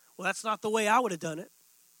 Well, that's not the way I would have done it.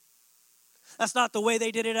 That's not the way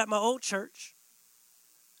they did it at my old church.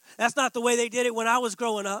 That's not the way they did it when I was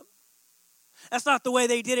growing up. That's not the way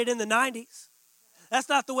they did it in the 90s. That's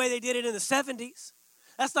not the way they did it in the 70s.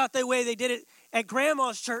 That's not the way they did it at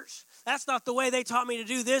grandma's church. That's not the way they taught me to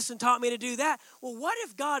do this and taught me to do that. Well, what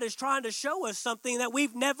if God is trying to show us something that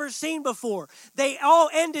we've never seen before? They all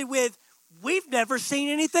ended with, we've never seen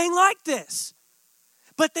anything like this.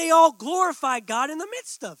 But they all glorified God in the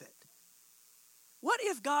midst of it. What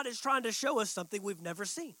if God is trying to show us something we've never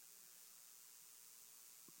seen?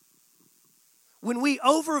 When we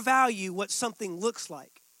overvalue what something looks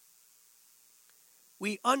like,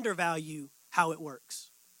 we undervalue how it works.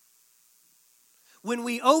 When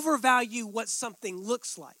we overvalue what something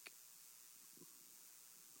looks like.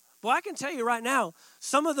 Well, I can tell you right now,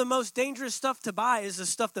 some of the most dangerous stuff to buy is the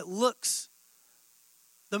stuff that looks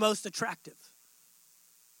the most attractive.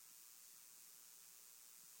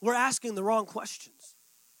 We're asking the wrong questions.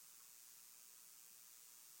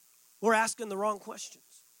 We're asking the wrong questions.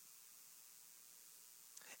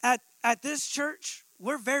 At this church,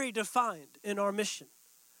 we're very defined in our mission.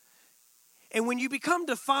 And when you become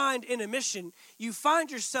defined in a mission, you find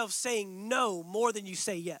yourself saying no more than you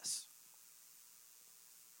say yes.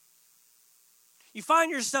 You find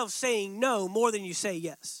yourself saying no more than you say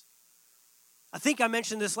yes. I think I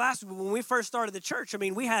mentioned this last week when we first started the church. I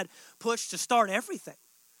mean, we had pushed to start everything.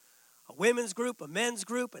 A women's group, a men's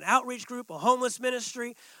group, an outreach group, a homeless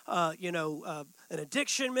ministry, an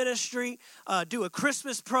addiction ministry, do a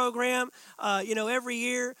Christmas program, every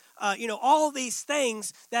year. All of these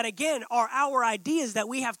things that, again, are our ideas that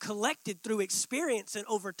we have collected through experience and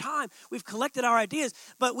over time. We've collected our ideas,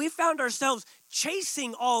 but we found ourselves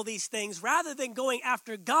chasing all these things rather than going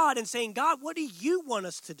after God and saying, God, what do you want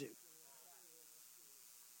us to do?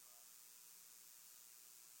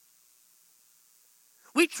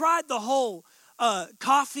 We tried the whole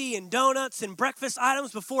coffee and donuts and breakfast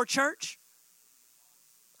items before church.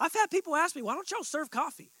 I've had people ask me, why don't y'all serve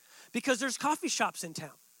coffee? Because there's coffee shops in town.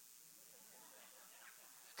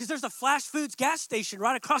 Because there's a Flash Foods gas station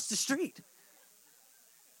right across the street.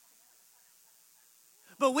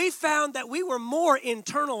 But we found that we were more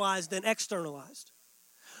internalized than externalized.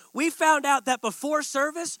 We found out that before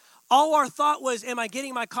service, all our thought was, am I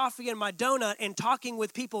getting my coffee and my donut and talking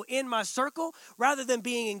with people in my circle rather than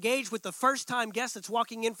being engaged with the first-time guest that's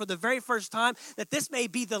walking in for the very first time, that this may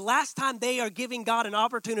be the last time they are giving God an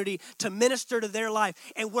opportunity to minister to their life.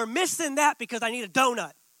 And we're missing that because I need a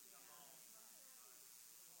donut.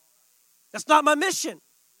 That's not my mission.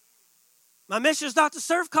 My mission is not to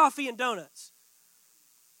serve coffee and donuts.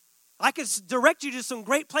 I can direct you to some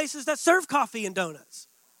great places that serve coffee and donuts.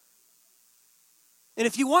 And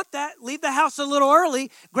if you want that, leave the house a little early,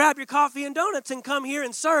 grab your coffee and donuts and come here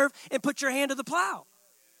and serve and put your hand to the plow.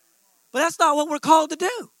 But that's not what we're called to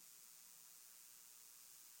do.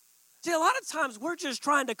 See, a lot of times we're just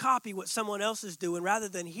trying to copy what someone else is doing rather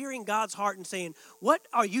than hearing God's heart and saying, what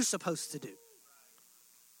are you supposed to do?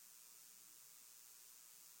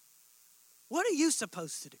 What are you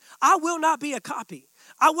supposed to do? I will not be a copy.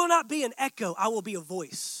 I will not be an echo. I will be a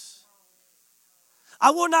voice. I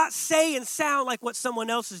will not say and sound like what someone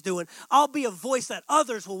else is doing. I'll be a voice that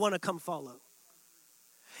others will want to come follow.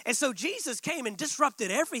 And so Jesus came and disrupted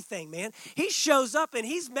everything, man. He shows up and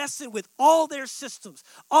he's messing with all their systems,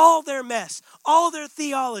 all their mess, all their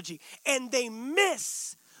theology. And they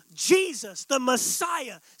miss Jesus, the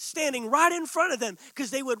Messiah, standing right in front of them because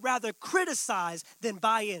they would rather criticize than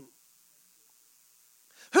buy in.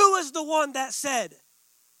 Who was the one that said,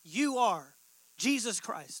 "You are Jesus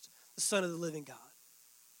Christ, the Son of the living God"?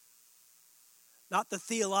 Not the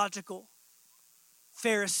theological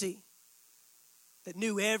Pharisee that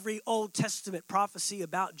knew every Old Testament prophecy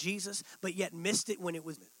about Jesus, but yet missed it when it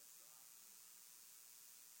was.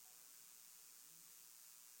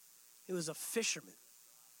 It was a fisherman.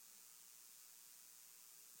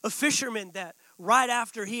 A fisherman that right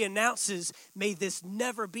after he announces, "May this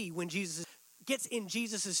never be," when Jesus gets in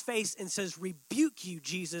Jesus' face and says, "Rebuke you,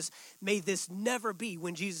 Jesus, may this never be,"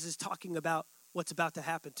 when Jesus is talking about what's about to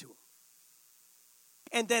happen to him.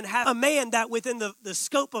 And then have a man that within the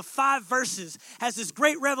scope of 5 verses has this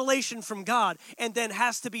great revelation from God and then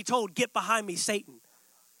has to be told, "Get behind me, Satan,"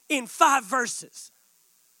 in 5 verses.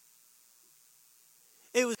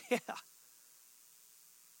 It was,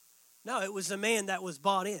 No, it was a man that was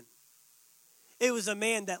bought in. It was a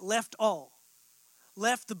man that left all,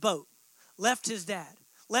 left the boat, left his dad,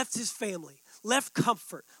 left his family, left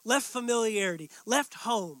comfort, left familiarity, left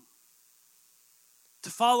home to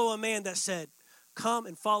follow a man that said, "Come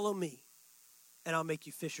and follow me, and I'll make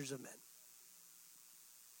you fishers of men."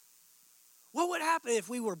 What would happen if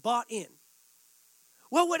we were bought in?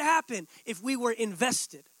 What would happen if we were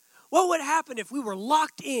invested? What would happen if we were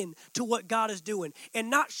locked in to what God is doing and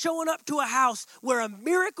not showing up to a house where a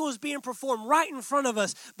miracle is being performed right in front of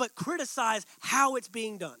us, but criticize how it's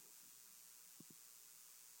being done,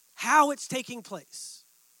 how it's taking place?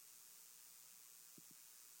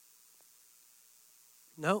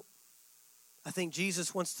 No. I think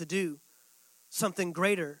Jesus wants to do something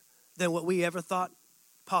greater than what we ever thought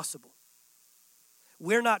possible.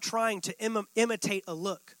 We're not trying to imitate a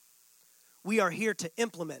look. We are here to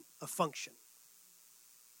implement a function.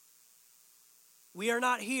 We are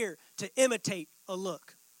not here to imitate a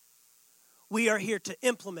look. We are here to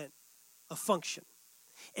implement a function.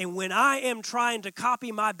 And when I am trying to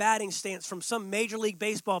copy my batting stance from some Major League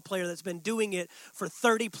Baseball player that's been doing it for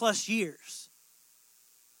 30 plus years,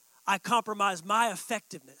 I compromise my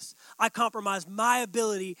effectiveness. I compromise my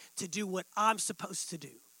ability to do what I'm supposed to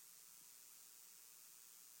do.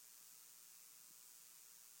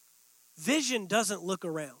 Vision doesn't look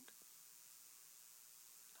around.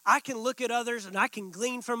 I can look at others and I can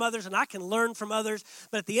glean from others and I can learn from others.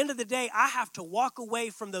 But at the end of the day, I have to walk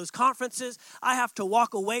away from those conferences. I have to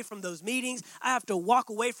walk away from those meetings. I have to walk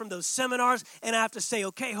away from those seminars. And I have to say,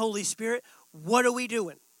 "Okay, Holy Spirit, what are we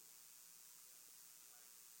doing?"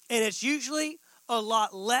 And it's usually a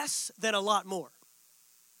lot less than a lot more.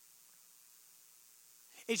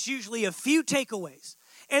 It's usually a few takeaways.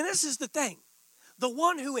 And this is the thing. The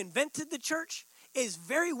one who invented the church is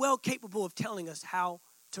very well capable of telling us how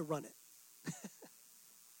to run it.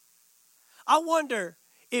 I wonder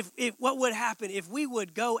if what would happen if we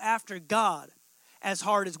would go after God as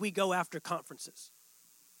hard as we go after conferences.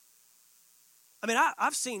 I mean,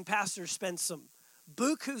 I've seen pastors spend some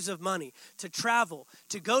bukus of money to travel,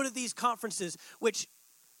 to go to these conferences, which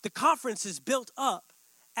the conference is built up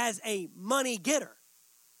as a money getter.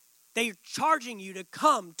 They're charging you to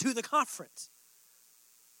come to the conference.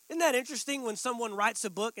 Isn't that interesting when someone writes a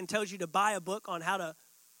book and tells you to buy a book on how to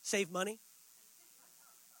save money?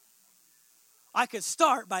 I could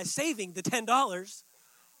start by saving the $10.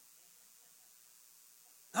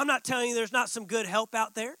 I'm not telling you there's not some good help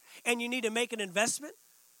out there and you need to make an investment.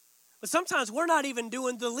 But sometimes we're not even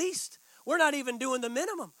doing the least. We're not even doing the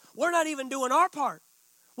minimum. We're not even doing our part.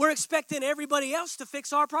 We're expecting everybody else to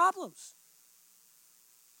fix our problems.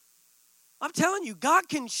 I'm telling you, God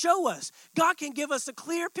can show us. God can give us a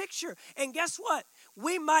clear picture. And guess what?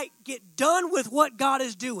 We might get done with what God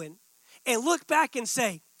is doing and look back and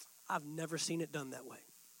say, "I've never seen it done that way."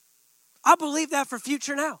 I believe that for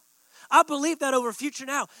Future Now. I believe that over Future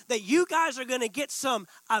Now, that you guys are going to get some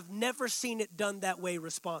 "I've never seen it done that way"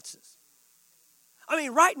 responses. I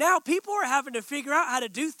mean, right now, people are having to figure out how to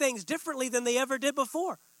do things differently than they ever did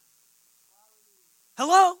before.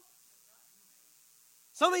 Hello?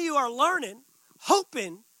 Some of you are learning,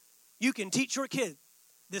 hoping you can teach your kid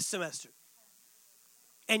this semester.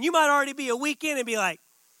 And you might already be a week in and be like,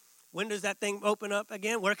 "When does that thing open up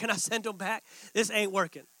again? Where can I send them back? This ain't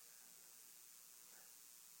working."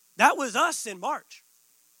 That was us in March.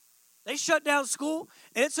 They shut down school,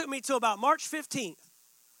 and it took me till about March 15th.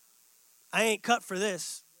 I ain't cut for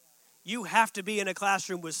this. You have to be in a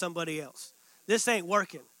classroom with somebody else. This ain't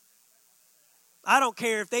working. I don't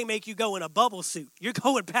care if they make you go in a bubble suit. You're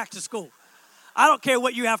going back to school. I don't care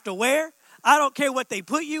what you have to wear. I don't care what they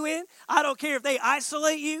put you in. I don't care if they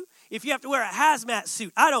isolate you. If you have to wear a hazmat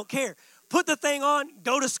suit, I don't care. Put the thing on,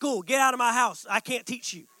 go to school. Get out of my house. I can't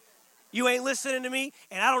teach you. You ain't listening to me,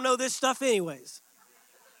 and I don't know this stuff anyways.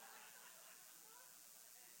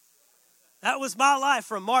 That was my life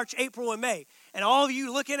from March, April, and May. And all of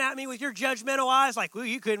you looking at me with your judgmental eyes like, well,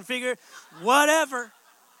 you couldn't figure, whatever.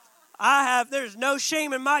 There's no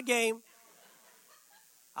shame in my game.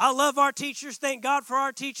 I love our teachers. Thank God for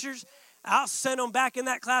our teachers. I'll send them back in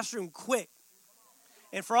that classroom quick.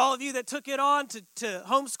 And for all of you that took it on to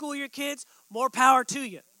homeschool your kids, more power to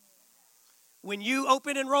you. When you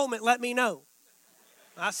open enrollment, let me know.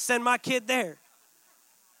 I send my kid there.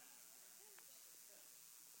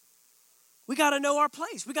 We got to know our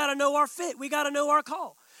place. We got to know our fit. We got to know our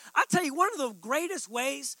call. I tell you, one of the greatest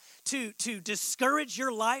ways to discourage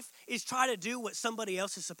your life is try to do what somebody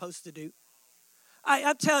else is supposed to do.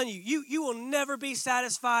 I'm telling you, you will never be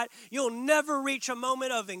satisfied. You'll never reach a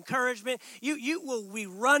moment of encouragement. You will be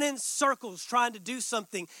running circles trying to do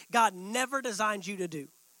something God never designed you to do.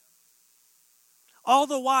 All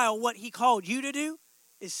the while, what he called you to do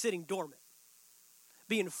is sitting dormant,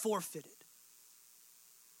 being forfeited.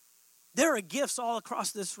 There are gifts all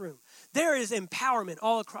across this room. There is empowerment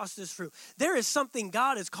all across this room. There is something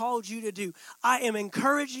God has called you to do. I am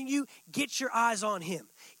encouraging you, get your eyes on him.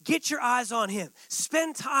 Get your eyes on him.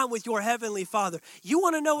 Spend time with your heavenly Father. You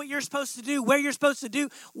want to know what you're supposed to do, where you're supposed to do,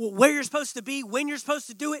 where you're supposed to be, when you're supposed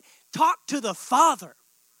to do it? Talk to the Father.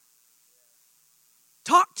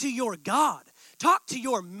 Talk to your God. Talk to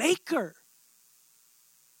your Maker.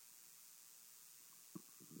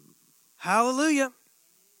 Hallelujah.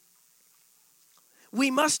 We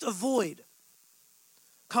must avoid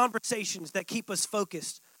conversations that keep us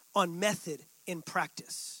focused on method and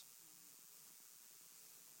practice.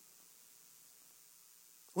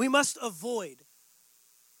 We must avoid.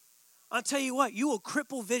 I'll tell you what, you will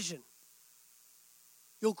cripple vision.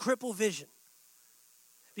 You'll cripple vision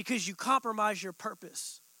because you compromise your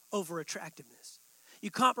purpose over attractiveness.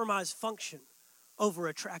 You compromise function over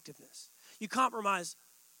attractiveness. You compromise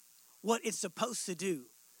what it's supposed to do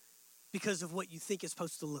because of what you think it's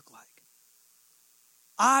supposed to look like.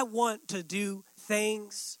 I want to do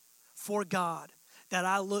things for God that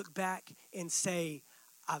I look back and say,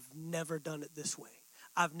 I've never done it this way.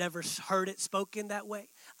 I've never heard it spoken that way.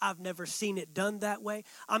 I've never seen it done that way.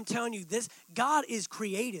 I'm telling you this, God is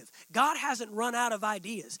creative. God hasn't run out of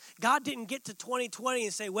ideas. God didn't get to 2020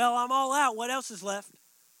 and say, well, I'm all out. What else is left?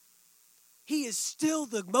 He is still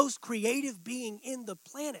the most creative being in the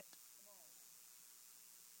planet.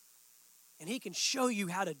 And he can show you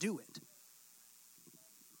how to do it.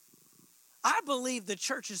 I believe the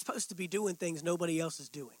church is supposed to be doing things nobody else is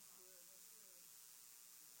doing.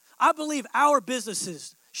 I believe our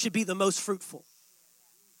businesses should be the most fruitful.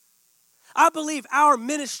 I believe our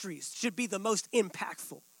ministries should be the most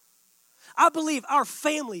impactful. I believe our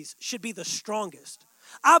families should be the strongest.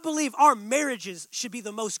 I believe our marriages should be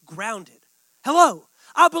the most grounded. Hello.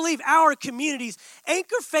 I believe our communities,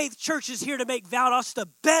 Anchor Faith Church is here to make Valdosta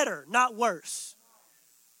better, not worse.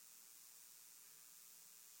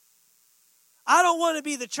 I don't want to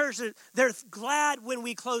be the church that they're glad when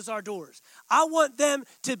we close our doors. I want them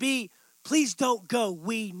to be, please don't go,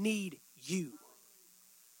 we need you.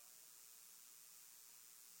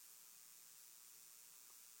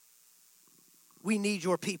 We need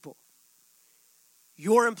your people.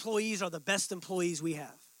 Your employees are the best employees we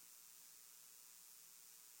have.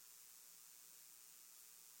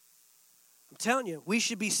 I'm telling you, we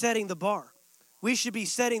should be setting the bar. We should be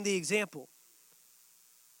setting the example.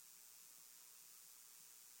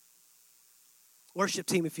 Worship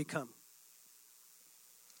team, if you come.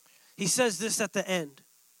 He says this at the end.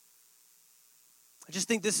 I just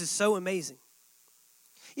think this is so amazing.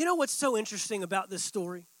 You know what's so interesting about this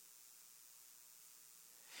story?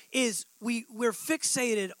 Is we're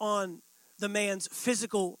fixated on the man's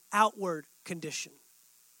physical outward condition.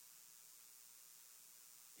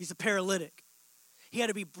 He's a paralytic. He had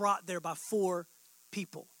to be brought there by 4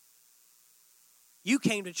 people. You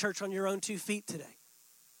came to church on your own 2 feet today.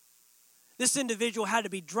 This individual had to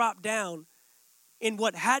be dropped down in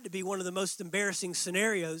what had to be one of the most embarrassing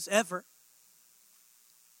scenarios ever.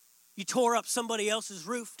 You tore up somebody else's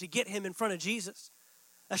roof to get him in front of Jesus.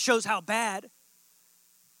 That shows how bad.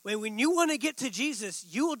 When you want to get to Jesus,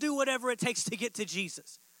 you will do whatever it takes to get to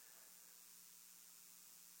Jesus.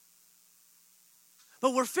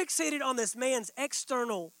 But we're fixated on this man's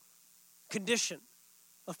external condition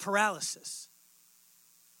of paralysis.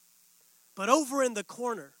 But over in the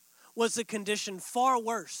corner was a condition far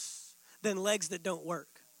worse than legs that don't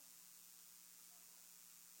work.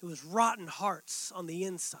 It was rotten hearts on the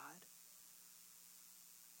inside.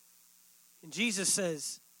 And Jesus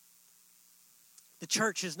says, the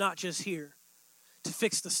church is not just here to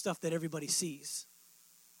fix the stuff that everybody sees.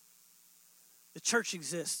 The church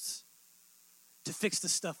exists to fix the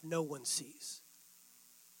stuff no one sees.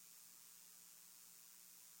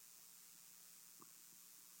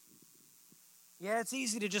 Yeah, it's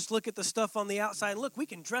easy to just look at the stuff on the outside. Look, we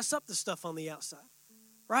can dress up the stuff on the outside,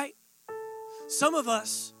 right? Some of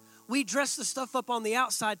us, we dress the stuff up on the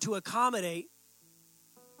outside to accommodate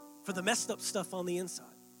for the messed up stuff on the inside.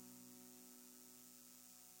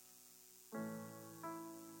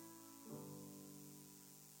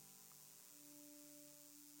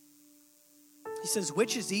 He says,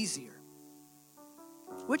 which is easier?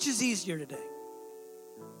 Which is easier today?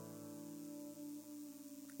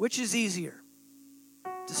 Which is easier?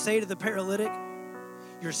 To say to the paralytic,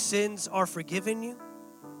 your sins are forgiven you?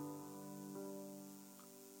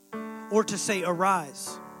 Or to say,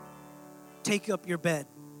 arise, take up your bed,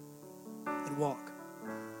 and walk.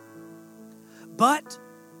 But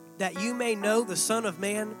that you may know the Son of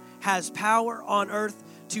Man has power on earth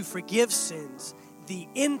to forgive sins, the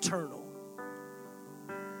internal.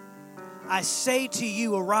 I say to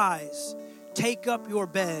you, arise, take up your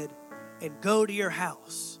bed, and go to your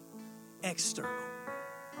house, external.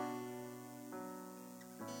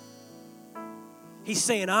 He's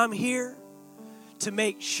saying, I'm here to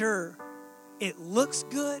make sure it looks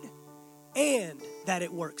good and that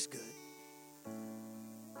it works good.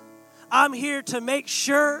 I'm here to make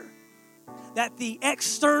sure that the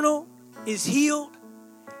external is healed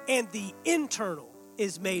and the internal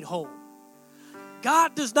is made whole.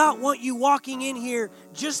 God does not want you walking in here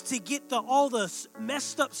just to get all the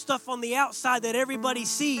messed up stuff on the outside that everybody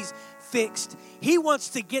sees fixed. He wants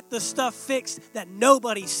to get the stuff fixed that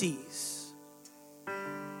nobody sees.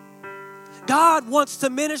 God wants to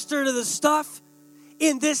minister to the stuff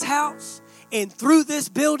in this house and through this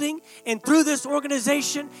building and through this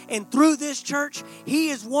organization and through this church. He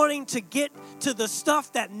is wanting to get to the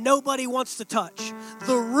stuff that nobody wants to touch,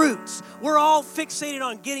 the roots. We're all fixated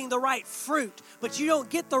on getting the right fruit, but you don't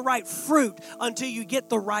get the right fruit until you get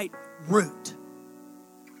the right root.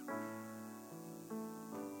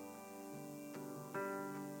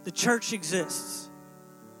 The church exists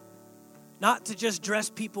not to just dress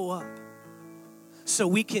people up so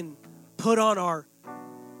we can put on our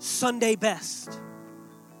Sunday best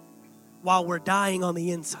while we're dying on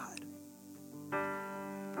the inside.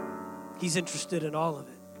 He's interested in all of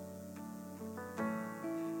it.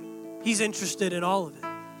 He's interested in all of it.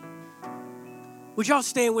 Would y'all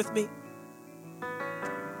stand with me?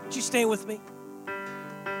 Would you stand with me?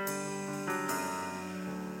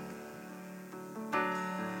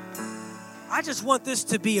 I just want this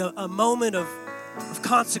to be a moment of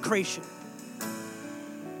consecration.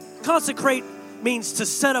 Consecrate means to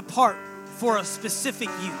set apart for a specific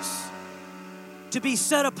use. To be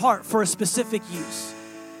set apart for a specific use.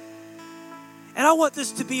 And I want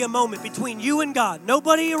this to be a moment between you and God.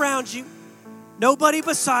 Nobody around you. Nobody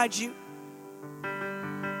beside you.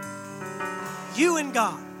 You and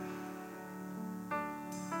God.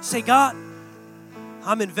 Say, God,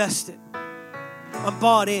 I'm invested. I'm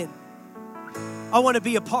bought in. I want to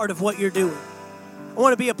be a part of what you're doing. I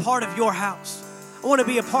want to be a part of your house. I want to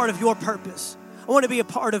be a part of your purpose. I want to be a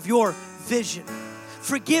part of your vision.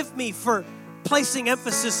 Forgive me for placing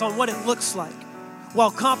emphasis on what it looks like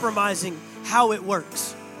while compromising how it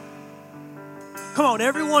works. Come on,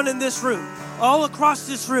 everyone in this room, all across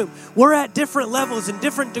this room, we're at different levels and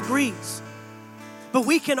different degrees. But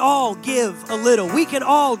we can all give a little. We can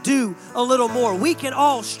all do a little more. We can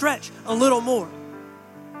all stretch a little more.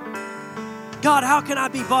 God, how can I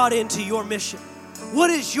be bought into your mission?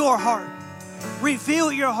 What is your heart?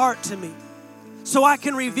 Reveal your heart to me so I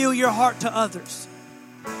can reveal your heart to others.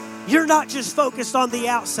 You're not just focused on the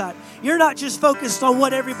outside. You're not just focused on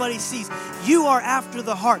what everybody sees. You are after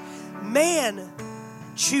the heart. Man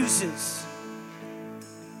chooses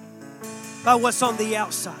by what's on the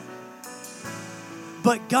outside.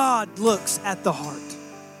 But God looks at the heart.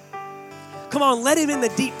 Come on, let him in the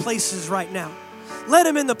deep places right now. Let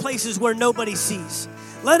him in the places where nobody sees.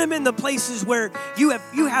 Let him in the places where you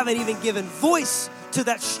haven't even given voice to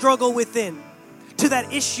that struggle within, to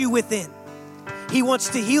that issue within. He wants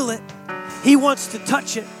to heal it. He wants to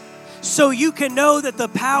touch it. So you can know that the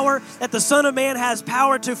power, that the Son of Man has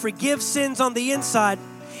power to forgive sins on the inside.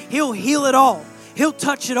 He'll heal it all. He'll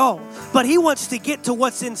touch it all. But he wants to get to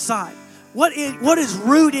what's inside. What is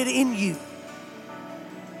rooted in you?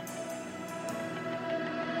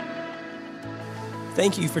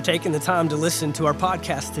 Thank you for taking the time to listen to our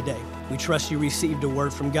podcast today. We trust you received a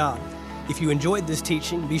word from God. If you enjoyed this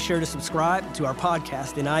teaching, be sure to subscribe to our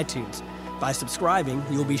podcast in iTunes. By subscribing,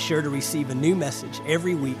 you'll be sure to receive a new message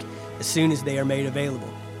every week as soon as they are made available.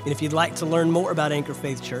 And if you'd like to learn more about Anchor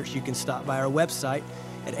Faith Church, you can stop by our website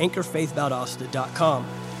at anchorfaithvaldosta.com.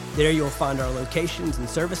 There you'll find our locations and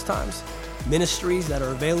service times, ministries that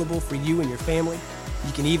are available for you and your family.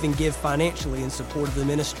 You can even give financially in support of the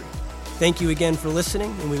ministry. Thank you again for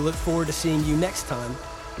listening, and we look forward to seeing you next time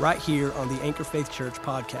right here on the Anchor Faith Church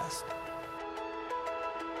podcast.